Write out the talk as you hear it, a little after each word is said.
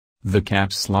The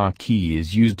caps lock key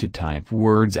is used to type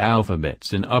words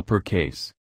alphabets in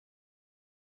uppercase.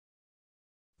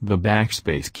 The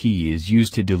backspace key is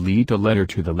used to delete a letter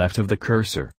to the left of the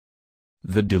cursor.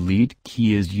 The delete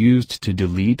key is used to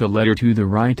delete a letter to the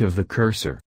right of the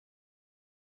cursor.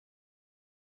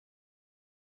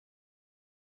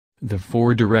 The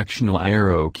four directional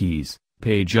arrow keys,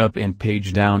 page up and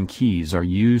page down keys are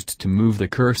used to move the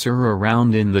cursor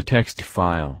around in the text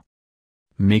file.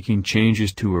 Making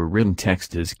changes to a written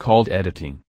text is called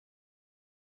editing.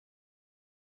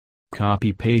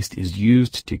 Copy-paste is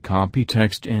used to copy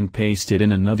text and paste it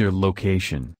in another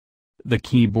location. The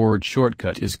keyboard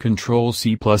shortcut is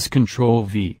Ctrl+C plus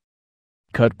Ctrl+V.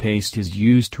 Cut-paste is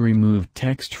used to remove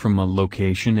text from a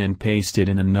location and paste it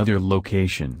in another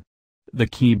location. The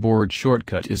keyboard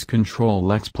shortcut is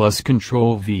Ctrl+X plus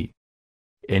Ctrl+V.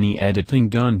 Any editing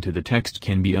done to the text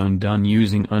can be undone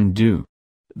using undo.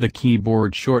 The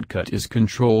keyboard shortcut is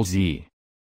Ctrl+Z.